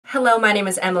Hello, my name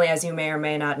is Emily, as you may or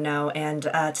may not know, and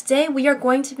today we are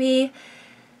going to be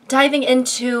diving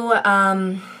into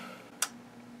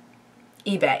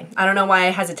eBay. I don't know why I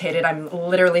hesitated. I'm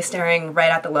literally staring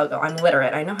right at the logo. I'm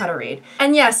literate. I know how to read.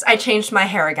 And yes, I changed my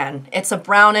hair again. It's a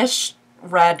brownish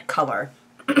red color.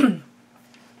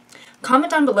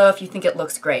 Comment down below if you think it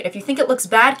looks great. If you think it looks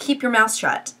bad, keep your mouth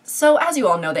shut. So as you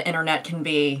all know, the internet can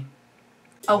be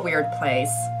a weird place.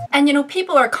 And you know,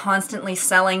 people are constantly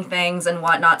selling things and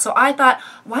whatnot, so I thought,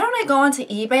 why don't I go onto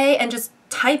eBay and just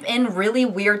type in really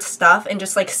weird stuff and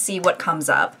just like see what comes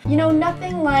up. You know,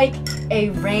 nothing like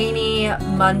a rainy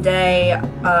Monday,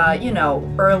 you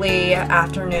know, early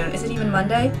afternoon. Is it even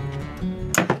Monday?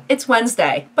 It's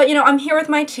Wednesday. But you know, I'm here with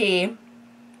my tea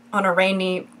on a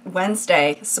rainy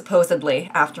Wednesday, supposedly,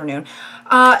 afternoon.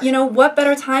 You know, what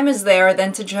better time is there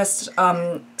than to just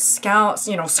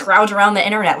scrounge around the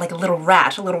internet like a little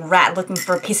rat looking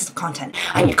for pieces of content.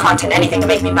 I need content, anything to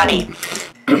make me money.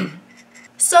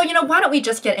 So, you know, why don't we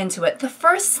just get into it? The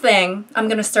first thing I'm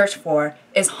gonna search for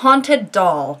is haunted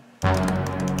doll.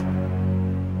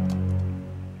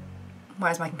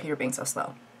 Why is my computer being so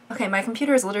slow? Okay, my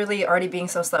computer is literally already being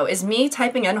so slow. Is me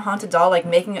typing in haunted doll like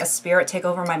making a spirit take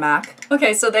over my Mac?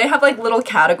 Okay, so they have like little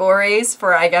categories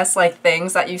for, I guess, like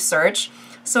things that you search.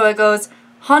 So it goes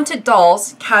haunted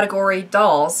dolls, category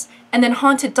dolls, and then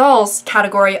haunted dolls,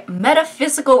 category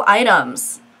metaphysical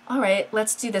items. All right,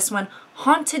 let's do this one.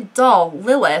 Haunted doll,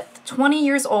 Lilith, 20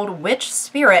 years old, witch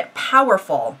spirit,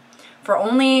 powerful. For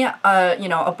only, you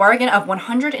know, a bargain of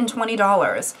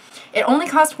 $120. It only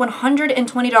cost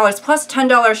 $120 plus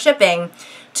 $10 shipping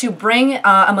to bring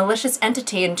a malicious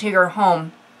entity into your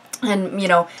home and, you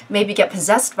know, maybe get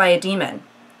possessed by a demon.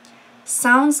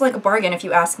 Sounds like a bargain if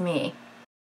you ask me.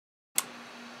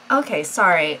 Okay,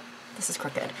 sorry. This is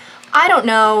crooked. I don't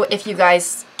know if you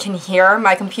guys can hear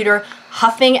my computer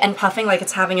huffing and puffing like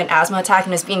it's having an asthma attack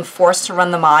and is being forced to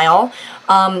run the mile.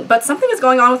 But something is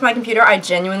going on with my computer. I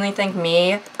genuinely think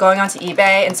me going onto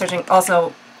eBay and searching,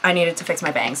 also I needed to fix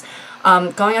my bangs.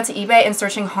 Going onto eBay and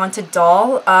searching haunted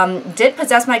doll did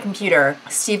possess my computer.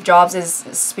 Steve Jobs'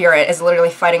 spirit is literally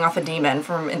fighting off a demon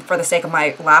for the sake of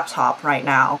my laptop right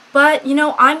now. But, you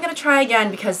know, I'm gonna try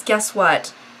again because guess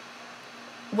what?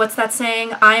 What's that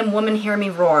saying? I am woman, hear me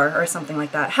roar, or something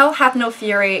like that. Hell hath no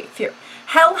fury,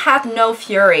 hell hath no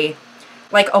fury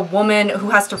like a woman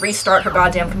who has to restart her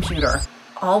goddamn computer.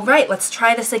 All right, let's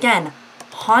try this again.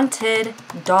 Haunted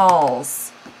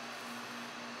dolls.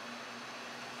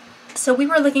 So we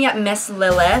were looking at Miss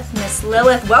Lilith. Miss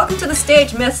Lilith, welcome to the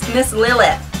stage, Miss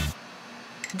Lilith.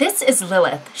 This is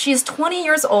Lilith. She is 20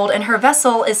 years old and her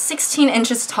vessel is 16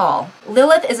 inches tall.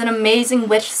 Lilith is an amazing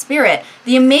witch spirit.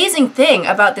 The amazing thing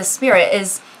about this spirit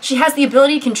is she has the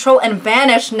ability to control and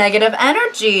banish negative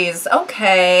energies.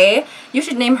 Okay, you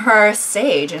should name her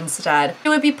Sage instead. It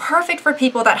would be perfect for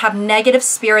people that have negative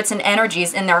spirits and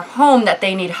energies in their home that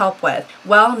they need help with.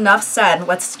 Well, enough said.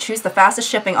 Let's choose the fastest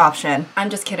shipping option. I'm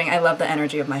just kidding. I love the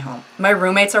energy of my home. My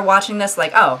roommates are watching this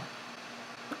like, oh,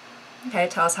 okay,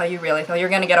 tell us how you really feel. You're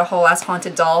gonna get a whole ass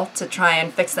haunted doll to try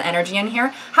and fix the energy in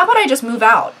here? How about I just move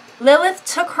out? Lilith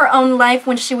took her own life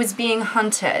when she was being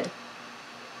hunted.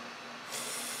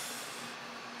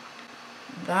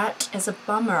 That is a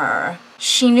bummer.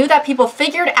 She knew that people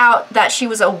figured out that she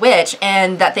was a witch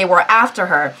and that they were after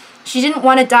her. She didn't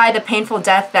want to die the painful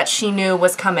death that she knew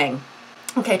was coming.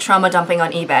 Okay, trauma dumping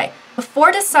on eBay.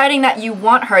 Before deciding that you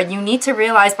want her, you need to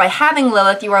realize by having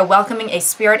Lilith, you are welcoming a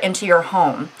spirit into your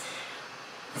home.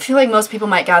 I feel like most people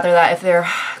might gather that if they're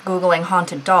Googling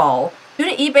haunted doll. Due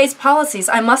to eBay's policies,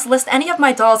 I must list any of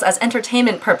my dolls as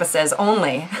entertainment purposes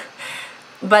only.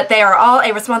 But they are all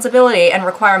a responsibility and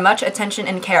require much attention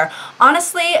and care.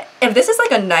 Honestly, if this is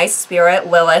like a nice spirit,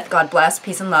 Lilith, God bless,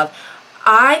 peace and love,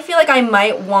 I feel like I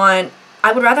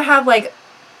would rather have like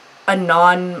a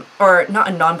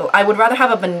I would rather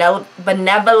have a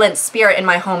benevolent spirit in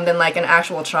my home than like an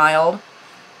actual child,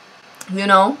 you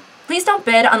know? Please don't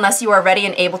bid unless you are ready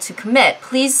and able to commit.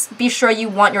 Please be sure you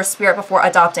want your spirit before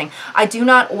adopting. I do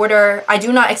not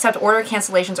accept order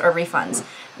cancellations or refunds.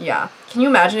 Yeah. Can you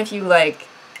imagine if you like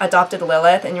adopted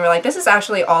Lilith and you were like, this is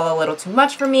actually all a little too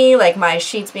much for me, like my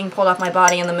sheets being pulled off my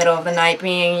body in the middle of the night,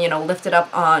 being, you know, lifted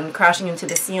up on, crashing into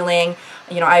the ceiling,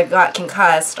 you know, I got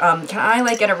concussed, can I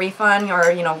like get a refund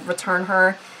or, you know, return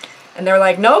her? And they're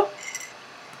like, nope,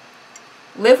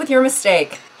 live with your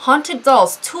mistake. Haunted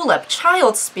dolls, Tulip,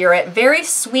 child spirit, very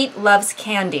sweet, loves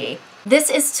candy.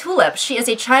 This is Tulip. She is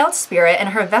a child spirit and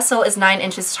her vessel is 9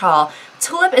 inches tall.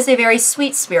 Tulip is a very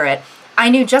sweet spirit. I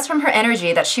knew just from her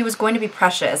energy that she was going to be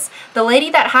precious. The lady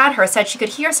that had her said she could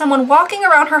hear someone walking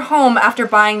around her home after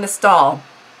buying this doll.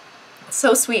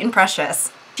 So sweet and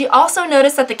precious. She also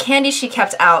noticed that the candy she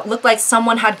kept out looked like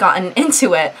someone had gotten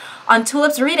into it. On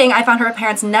Tulip's reading, I found her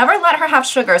parents never let her have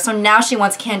sugar, so now she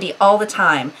wants candy all the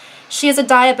time. She is a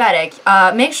diabetic.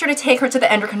 Make sure to take her to the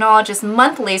endocrinologist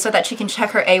monthly so that she can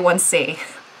check her A1C.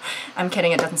 I'm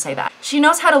kidding, it doesn't say that. She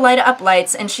knows how to light up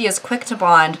lights, and she is quick to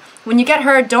bond. When you get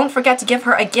her, don't forget to give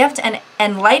her a gift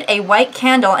and light a white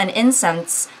candle and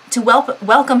incense to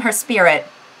welcome her spirit.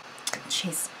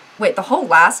 Jeez. Wait, the whole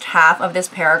last half of this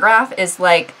paragraph is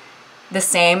like the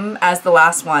same as the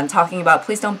last one, talking about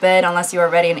please don't bid unless you are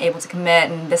ready and able to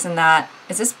commit and this and that.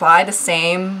 Is this by the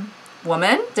same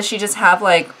woman? Does she just have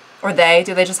like, or do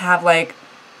they just have like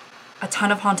a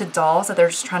ton of haunted dolls that they're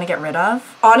just trying to get rid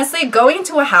of? Honestly, going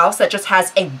into a house that just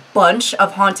has a bunch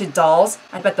of haunted dolls,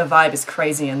 I bet the vibe is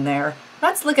crazy in there.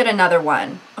 Let's look at another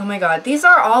one. Oh my god, these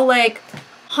are all like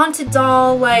haunted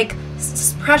doll, like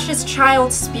precious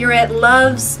child spirit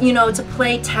loves, you know, to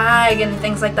play tag and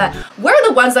things like that. We're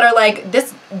the ones that are like,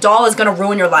 this doll is gonna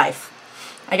ruin your life.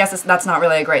 I guess that's not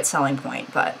really a great selling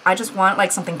point, but I just want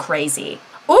like something crazy.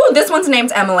 Ooh, this one's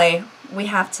named Emily. We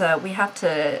have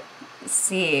to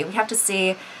see.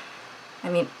 I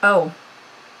mean, oh,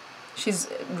 she's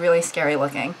really scary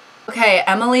looking. Okay,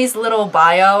 Emily's little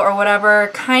bio or whatever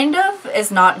kind of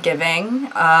is not giving.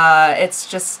 It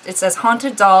says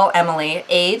haunted doll Emily,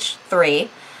 age 3.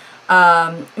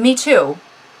 Me too,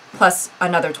 plus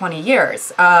another 20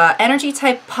 years. Energy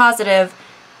type positive,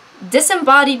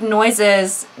 disembodied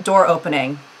noises, door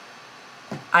opening.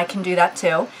 I can do that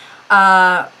too.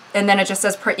 And then it just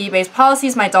says, per eBay's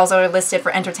policies, my dolls are listed for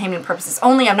entertainment purposes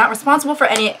only. I'm not responsible for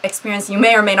any experience you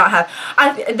may or may not have.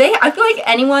 I feel like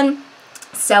anyone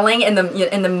selling in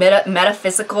the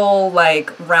metaphysical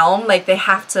like realm, like they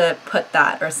have to put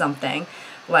that or something.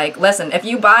 Like, listen, if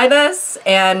you buy this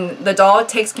and the doll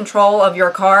takes control of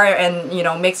your car and, you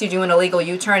know, makes you do an illegal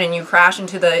U-turn and you crash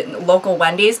into the local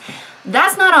Wendy's,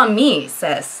 that's not on me,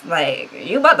 sis. Like,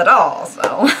 you bought the doll,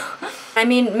 so. I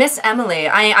mean, Miss Emily,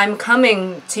 I'm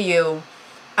coming to you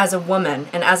as a woman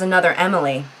and as another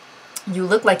Emily. You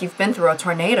look like you've been through a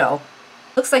tornado.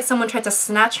 Looks like someone tried to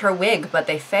snatch her wig, but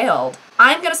they failed.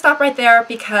 I'm gonna stop right there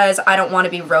because I don't want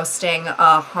to be roasting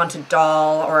a haunted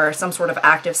doll or some sort of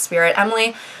active spirit.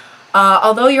 Emily,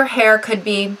 although your hair could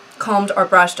be combed or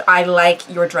brushed, I like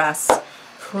your dress.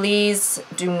 Please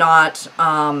do not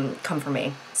come for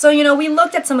me. So, you know, we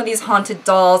looked at some of these haunted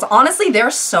dolls. Honestly,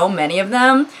 there's so many of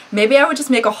them. Maybe I would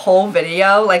just make a whole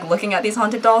video, like, looking at these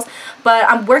haunted dolls.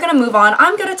 But we're gonna move on.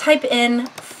 I'm gonna type in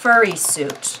furry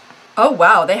suit. Oh,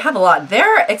 wow, they have a lot.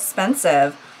 They're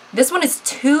expensive. This one is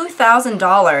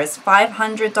 $2,000,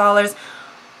 $500.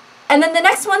 And then the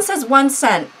next one says 1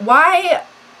 cent. Why?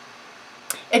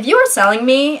 If you are selling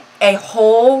me a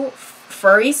whole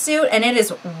furry suit and it is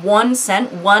 1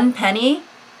 cent, 1 penny,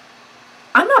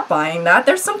 I'm not buying that.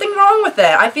 There's something wrong with it.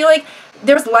 I feel like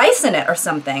there's lice in it or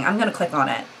something. I'm gonna click on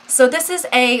it. So this is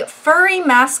a furry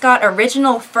mascot,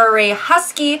 original furry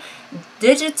husky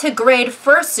digitigrade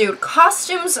fursuit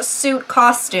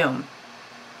costume.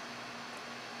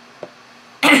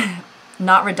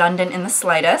 Not redundant in the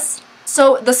slightest.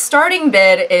 So the starting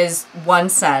bid is 1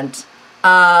 cent.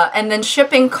 And then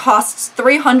shipping costs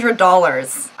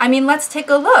 $300. I mean, let's take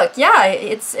a look. Yeah,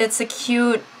 it's a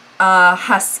cute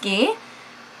husky.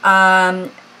 Oh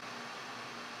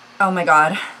my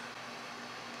god.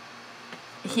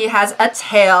 He has a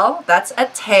tail. That's a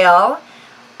tail.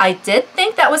 I did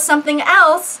think that was something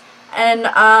else, and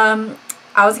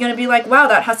I was gonna be like, wow,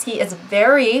 that husky is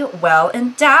very well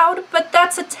endowed, but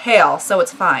that's a tail, so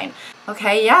it's fine.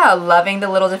 Okay, yeah, loving the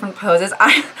little different poses.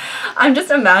 I'm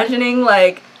just imagining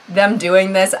like them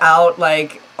doing this out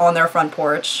like on their front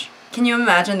porch. Can you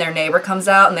imagine their neighbor comes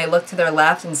out and they look to their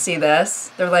left and see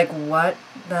this? They're like, what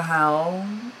the hell?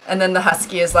 And then the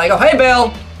husky is like, oh, hey,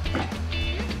 Bill.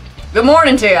 Good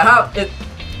morning to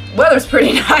you. Weather's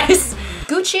pretty nice.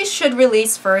 Gucci should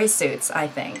release furry suits, I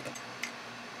think.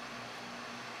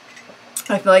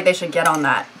 I feel like they should get on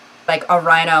that. Like, a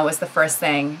rhino is the first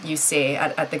thing you see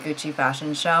at the Gucci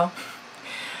fashion show.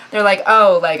 They're like,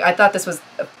 oh, like, I thought this was...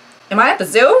 Am I at the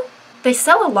zoo? They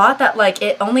sell a lot that, like,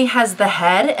 it only has the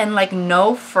head and, like,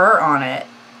 no fur on it.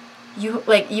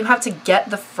 You have to get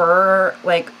the fur,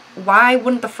 like, why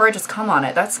wouldn't the fur just come on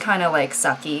it? That's kind of, like,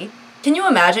 sucky. Can you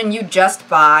imagine you just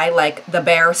buy, like, the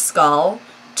bear skull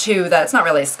it's not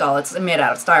really a skull, it's made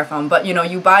out of styrofoam, but, you know,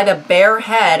 you buy the bear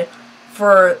head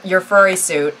for your furry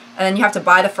suit, and then you have to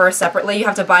buy the fur separately. You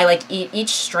have to buy, like, each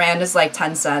strand is, like,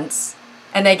 10 cents,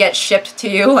 and they get shipped to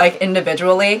you, like,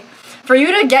 individually. For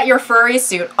you to get your furry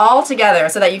suit all together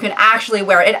so that you can actually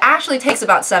wear it, it actually takes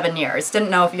about 7 years.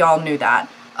 Didn't know if y'all knew that.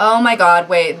 Oh my god,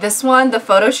 wait, this one, the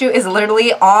photo shoot is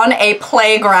literally on a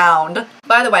playground.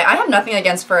 By the way, I have nothing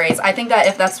against furries. I think that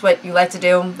if that's what you like to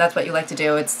do, that's what you like to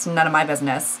do. It's none of my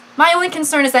business. My only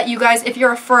concern is that you guys, if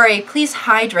you're a furry, please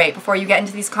hydrate before you get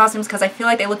into these costumes because I feel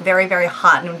like they look very, very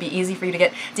hot and it would be easy for you to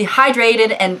get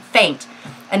dehydrated and faint.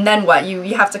 And then what?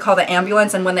 You have to call the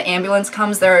ambulance, and when the ambulance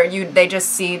comes, they just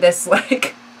see this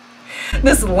like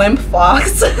this limp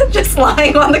fox just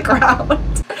lying on the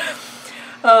ground.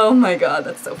 Oh my god,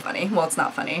 that's so funny. Well, it's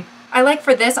not funny. I like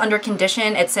for this under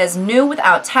condition, it says new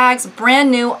without tags,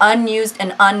 brand new, unused,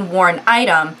 and unworn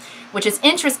item, which is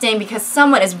interesting because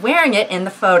someone is wearing it in the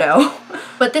photo.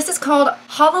 But this is called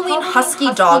Halloween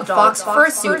Husky Dog Fox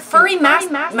Fursuit Furry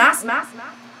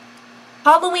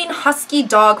Halloween Husky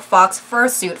Dog Fox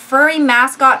Fursuit Furry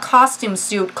Mascot Costume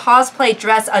Suit Cosplay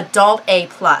Dress Adult A+.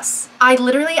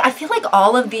 I feel like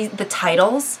all of the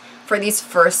titles for these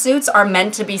fursuits are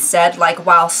meant to be said like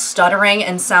while stuttering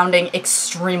and sounding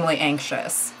extremely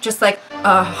anxious. Just like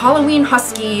Halloween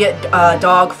Husky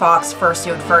Dog Fox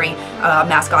Fursuit Furry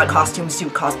Mascot Costume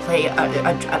Suit Cosplay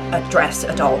Dress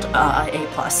Adult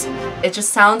A+. It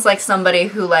just sounds like somebody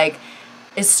who like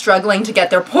is struggling to get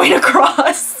their point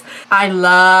across. I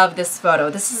love this photo.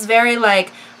 This is very like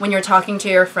when you're talking to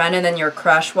your friend and then your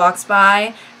crush walks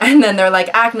by and then they're like,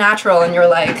 act natural, and you're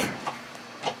like,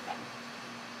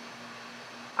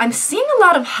 I'm seeing a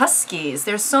lot of huskies.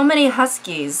 There's so many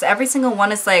huskies. Every single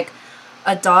one is like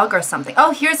a dog or something.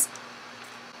 Oh, here's...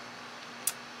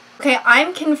 Okay,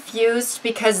 I'm confused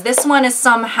because this one is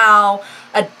somehow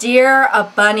a deer, a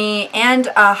bunny, and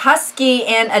a husky,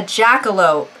 and a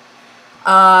jackalope.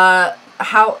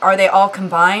 How are they all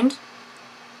combined?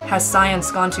 Has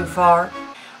science gone too far?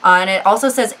 And it also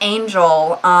says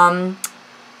angel. Yeah, I'm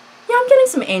getting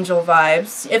some angel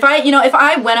vibes. If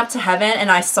I went up to heaven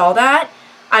and I saw that,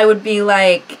 I would be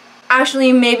like,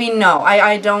 actually, maybe no.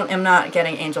 I'm not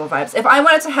getting angel vibes. If I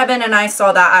went up to heaven and I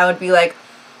saw that, I would be like,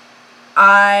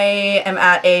 I am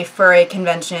at a furry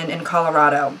convention in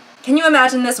Colorado. Can you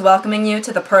imagine this welcoming you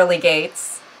to the pearly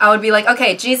gates? I would be like,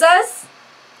 okay, Jesus,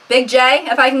 Big J,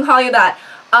 if I can call you that.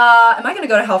 Am I gonna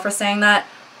go to hell for saying that?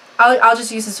 I'll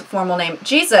just use his formal name.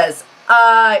 Jesus,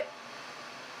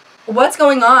 what's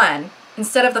going on?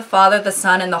 Instead of the Father, the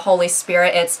Son, and the Holy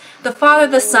Spirit, it's the Father,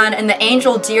 the Son, and the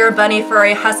angel, deer, bunny,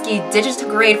 furry, husky,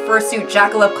 digitigrade, fursuit,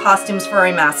 jackalope, costumes,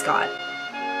 furry mascot.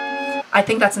 I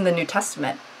think that's in the New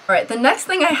Testament. Alright, the next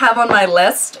thing I have on my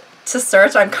list to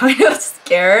search, I'm kind of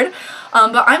scared,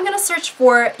 but I'm gonna search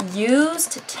for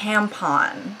used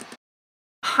tampon.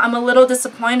 I'm a little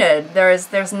disappointed.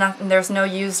 There's no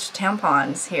used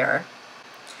tampons here.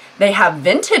 They have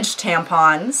vintage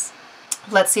tampons.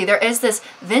 Let's see, there is this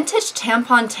vintage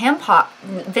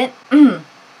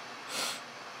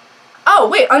Oh,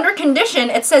 wait, under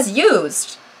condition, it says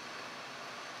used.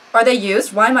 Are they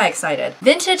used? Why am I excited?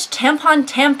 Vintage tampon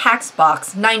Tampax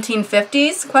box,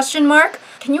 1950s, question mark.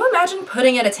 Can you imagine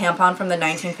putting in a tampon from the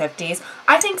 1950s?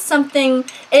 I think something,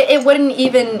 it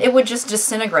would just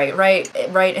disintegrate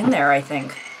right in there, I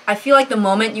think. I feel like the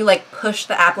moment you like push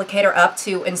the applicator up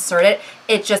to insert it,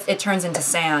 it turns into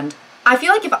sand. I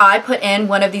feel like if I put in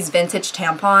one of these vintage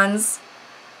tampons,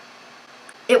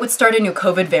 it would start a new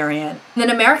COVID variant. And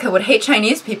then America would hate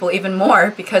Chinese people even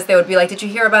more because they would be like, did you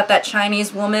hear about that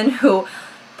Chinese woman who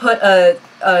put a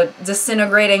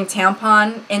disintegrating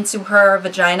tampon into her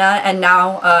vagina and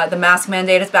now the mask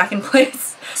mandate is back in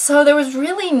place? So there was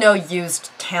really no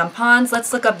used tampons.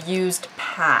 Let's look up used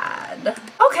pad.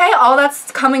 Okay, all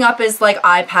that's coming up is like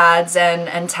iPads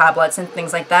and tablets and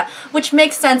things like that, which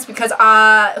makes sense because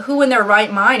who in their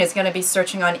right mind is going to be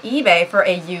searching on eBay for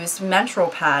a used menstrual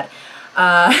pad?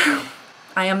 I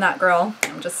am that girl.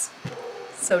 I'm just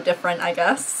so different, I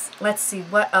guess. Let's see,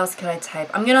 what else could I type?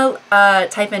 I'm gonna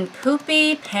type in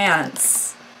poopy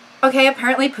pants. Okay,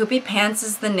 apparently Poopy Pants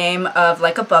is the name of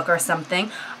like a book or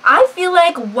something. I feel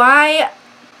like why...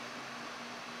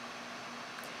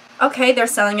 Okay, they're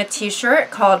selling a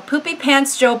t-shirt called Poopy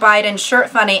Pants Joe Biden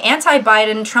Shirt Funny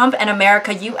Anti-Biden Trump and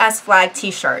America US Flag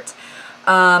t-shirt.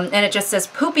 And it just says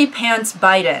Poopy Pants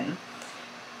Biden.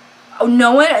 Oh,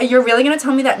 no one, you're really going to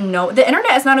tell me that no, the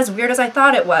internet is not as weird as I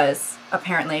thought it was,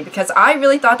 apparently, because I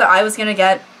really thought that I was going to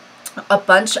get a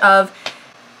bunch of...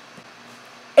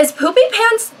 Is Poopy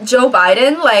Pants Joe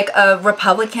Biden like a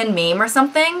Republican meme or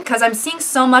something? Because I'm seeing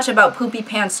so much about Poopy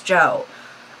Pants Joe.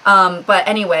 But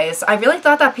anyways, I really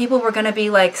thought that people were going to be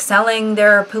like selling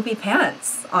their poopy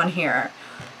pants on here.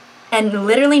 And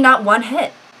literally not one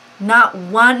hit. Not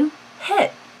one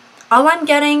hit. All I'm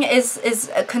getting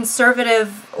is a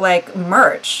conservative like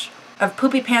merch of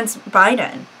Poopy Pants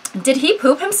Biden. Did he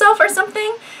poop himself or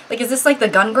something? Like, is this like the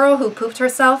gun girl who pooped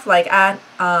herself, like, at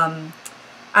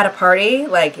a party?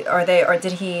 Like, or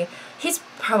did he... He's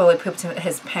probably pooped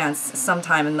his pants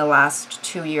sometime in the last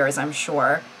 2 years, I'm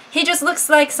sure. He just looks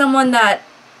like someone that,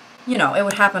 you know, it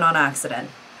would happen on accident.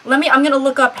 I'm gonna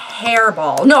look up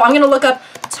hairball. No, I'm gonna look up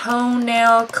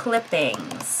toenail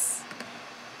clippings.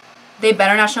 They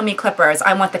better not show me clippers.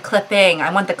 I want the clipping.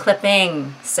 I want the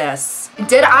clipping, sis.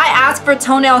 Did I ask for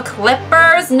toenail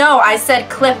clippers? No, I said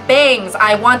clippings.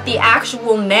 I want the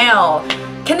actual nail.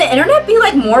 Can the internet be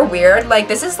like more weird? Like,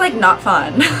 this is like not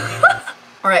fun.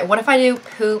 All right, what if I do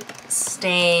poop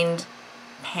stained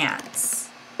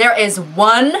pants? There is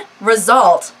one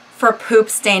result for poop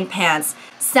stained pants.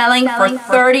 Selling for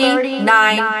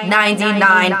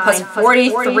 $39.99 plus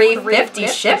 $43.50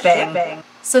 shipping.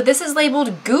 So this is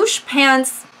labeled Goosh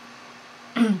Pants.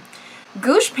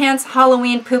 Goosh Pants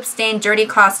Halloween poop stain dirty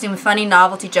costume funny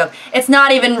novelty joke. It's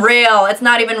not even real. It's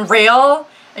not even real.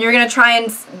 And you're gonna try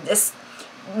and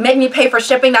make me pay for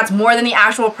shipping that's more than the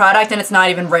actual product, and it's not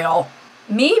even real.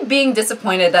 Me being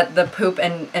disappointed that the poop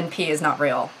and pee is not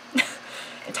real.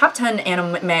 Top 10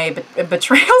 anime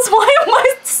betrayals. Why am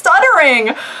I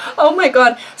stuttering? Oh my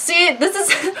god. See, this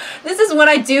is when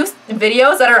I do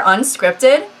videos that are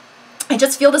unscripted. I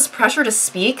just feel this pressure to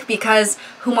speak because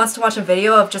who wants to watch a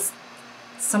video of just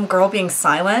some girl being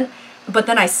silent? But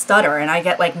then I stutter and I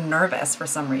get like nervous for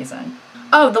some reason.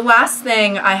 Oh, the last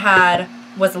thing I had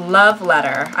was love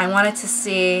letter. I wanted to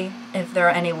see if there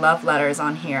are any love letters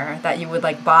on here that you would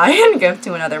like buy and give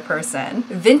to another person.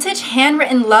 Vintage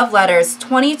handwritten love letters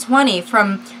 2020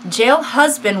 from jail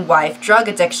husband wife drug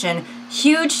addiction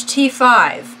huge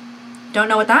T5. Don't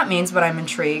know what that means, but I'm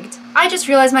intrigued. I just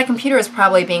realized my computer is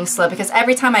probably being slow because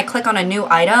every time I click on a new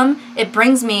item, it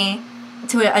brings me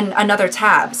to another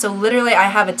tab. So literally I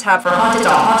have a tab for haunted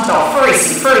doll, furry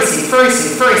suit,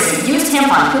 used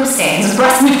tampon, poop stains,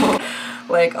 breast milk.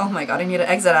 Like, oh my god, I need to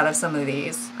exit out of some of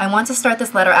these. I want to start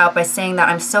this letter out by saying that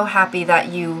I'm so happy that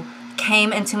you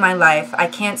came into my life. I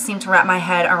can't seem to wrap my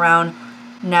head around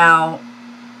now,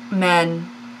 men,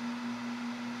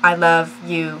 I love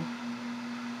you,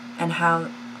 and how...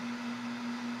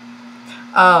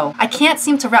 Oh, I can't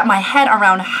seem to wrap my head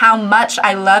around how much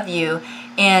I love you,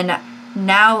 and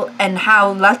now, and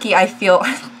how lucky I feel.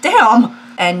 Damn!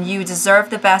 And you deserve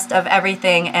the best of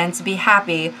everything and to be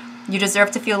happy. You deserve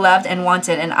to feel loved and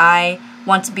wanted, and I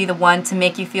want to be the one to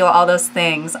make you feel all those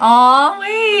things. Aw,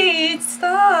 wait,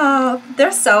 stop.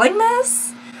 They're selling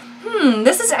this?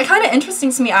 This is kind of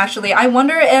interesting to me, actually. I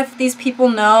wonder if these people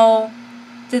know,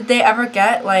 did they ever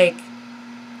get, like,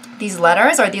 these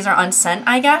letters? Or these are unsent,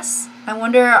 I guess? I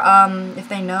wonder if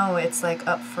they know it's, like,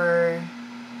 up for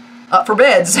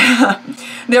bids.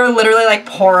 They were literally, like,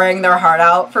 pouring their heart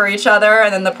out for each other,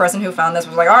 and then the person who found this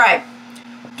was like, all right,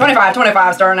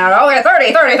 25 starting out. Okay,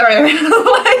 30.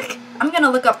 Like, I'm gonna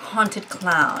look up haunted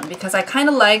clown because I kind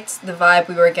of liked the vibe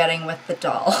we were getting with the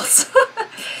dolls.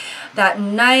 That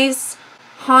nice,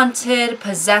 haunted,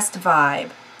 possessed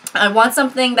vibe. I want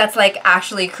something that's like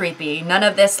actually creepy. None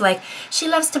of this like, she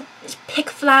loves to pick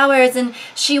flowers and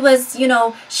she was, you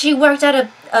know, she worked at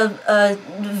a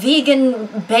vegan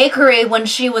bakery when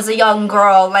she was a young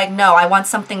girl. Like, no, I want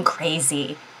something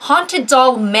crazy. Haunted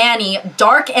doll Manny,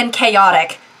 dark and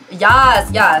chaotic.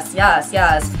 Yes.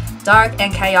 Dark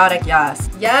and chaotic, yes.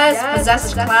 Yes,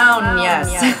 possessed clown,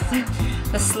 yes.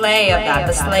 The slay of that,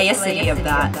 the slayicity of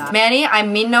that. Manny, I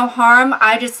mean no harm.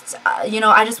 I just,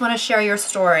 I just want to share your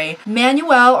story.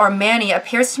 Manuel, or Manny,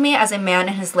 appears to me as a man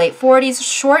in his late 40s,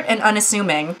 short and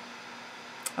unassuming.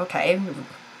 Okay,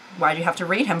 why'd you have to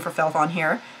read him for filth on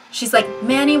here? She's like,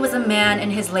 Manny was a man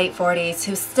in his late 40s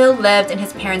who still lived in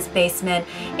his parents' basement,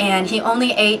 and he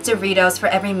only ate Doritos for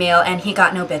every meal, and he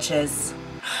got no bitches.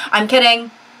 I'm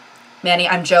kidding. Manny,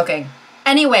 I'm joking.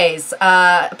 Anyways,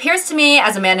 appears to me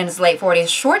as a man in his late 40s,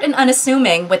 short and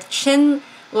unassuming, with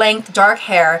chin-length dark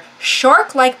hair,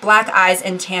 shark-like black eyes,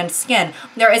 and tanned skin.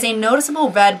 There is a noticeable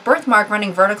red birthmark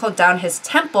running vertical down his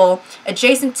temple,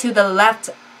 adjacent to the left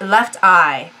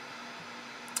eye.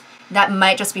 That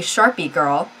might just be Sharpie,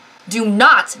 girl. Do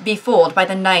not be fooled by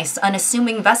the nice,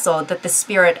 unassuming vessel that the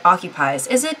spirit occupies.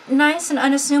 Is it nice and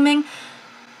unassuming?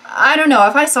 I don't know.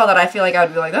 If I saw that, I feel like I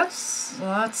would be like, that's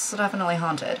definitely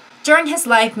haunted. During his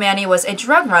life, Manny was a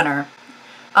drug runner,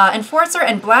 enforcer,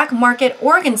 and black market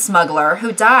organ smuggler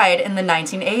who died in the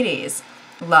 1980s.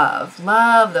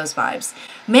 Love those vibes.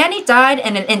 Manny died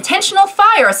in an intentional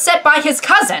fire set by his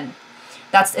cousin.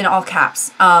 That's in all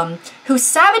caps. Who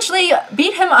savagely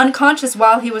beat him unconscious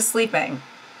while he was sleeping.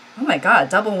 Oh my god,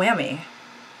 double whammy.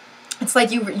 It's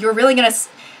like you're really gonna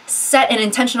set an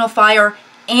intentional fire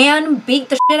and beat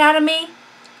the shit out of me?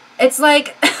 It's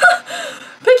like,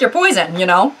 pick your poison, you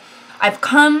know? I've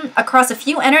come across a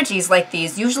few energies like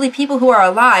these, usually people who are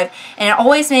alive, and it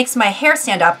always makes my hair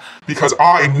stand up. Because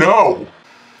I know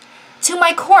To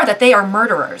my core that they are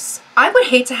murderers. I would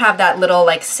hate to have that little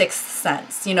like sixth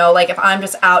sense, you know, like if I'm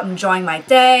just out enjoying my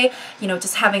day, you know,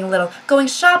 just having a little, going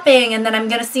shopping, and then I'm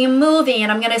gonna see a movie,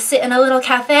 and I'm gonna sit in a little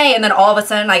cafe, and then all of a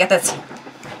sudden I get this,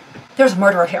 there's a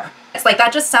murderer here. It's like,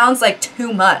 that just sounds like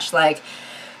too much. Like,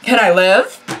 can I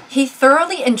live? He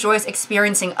thoroughly enjoys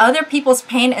experiencing other people's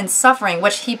pain and suffering,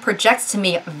 which he projects to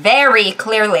me very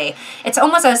clearly. It's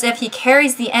almost as if he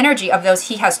carries the energy of those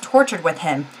he has tortured with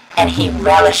him, and he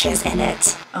relishes in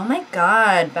it. Oh my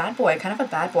god, bad boy, kind of a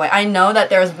bad boy. I know that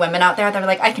there's women out there that are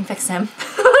like, I can fix him.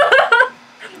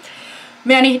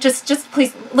 Manny, just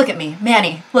please, look at me.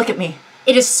 Manny, look at me.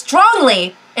 It is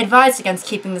strongly advised against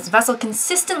keeping this vessel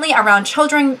consistently around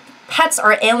children, pets,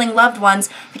 or ailing loved ones,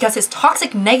 because his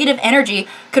toxic negative energy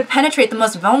could penetrate the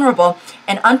most vulnerable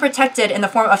and unprotected in the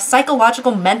form of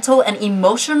psychological, mental, and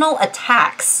emotional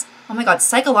attacks. Oh my god,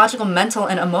 psychological, mental,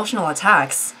 and emotional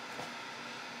attacks.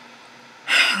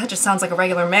 That just sounds like a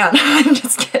regular man. I'm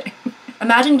just kidding.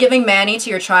 Imagine giving Manny to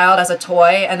your child as a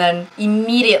toy and then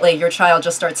immediately your child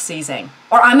just starts seizing.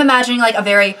 Or I'm imagining like a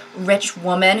very rich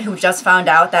woman who just found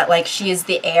out that like she is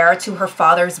the heir to her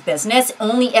father's business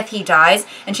only if he dies,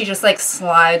 and she just like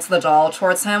slides the doll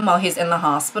towards him while he's in the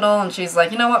hospital, and she's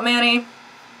like, you know what, Manny?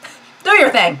 Do your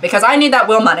thing, because I need that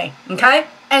will money, okay?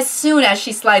 As soon as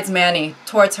she slides Manny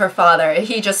towards her father,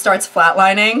 he just starts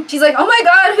flatlining. She's like, oh my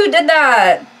god, who did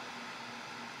that?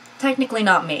 Technically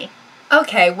not me.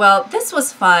 Okay, well, this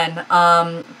was fun,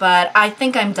 but I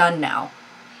think I'm done now.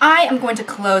 I am going to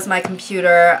close my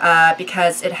computer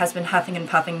because it has been huffing and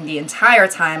puffing the entire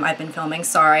time I've been filming.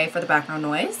 Sorry for the background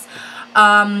noise.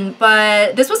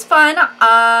 But this was fun.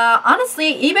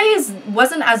 Honestly, eBay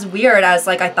wasn't as weird as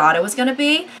like I thought it was gonna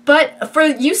be. But for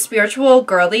you spiritual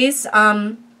girlies,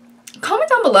 comment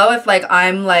down below if like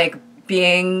I'm like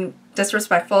being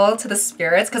disrespectful to the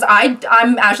spirits, because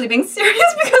I'm actually being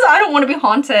serious, because I don't want to be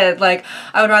haunted. Like,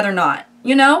 I would rather not,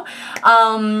 you know?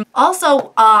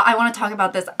 Also, I want to talk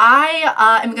about this.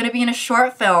 I am going to be in a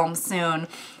short film soon,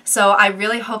 so I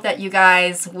really hope that you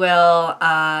guys will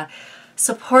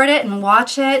support it and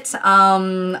watch it.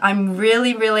 I'm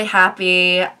really, really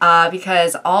happy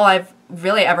because all I've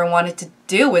really ever wanted to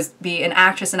do was be an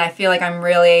actress, and I feel like I'm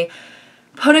really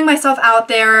putting myself out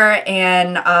there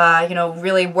and, you know,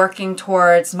 really working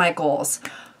towards my goals,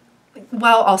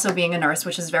 while also being a nurse,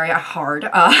 which is very hard,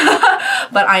 but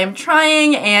I am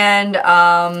trying, and,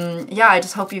 yeah, I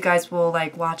just hope you guys will,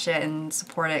 like, watch it and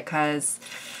support it,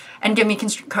 and give me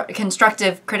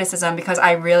constructive criticism, because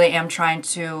I really am trying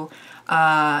to, you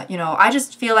know, I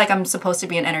just feel like I'm supposed to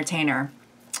be an entertainer,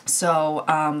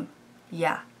 so,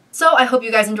 yeah. So I hope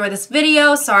you guys enjoyed this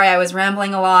video. Sorry I was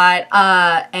rambling a lot,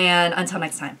 and until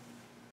next time.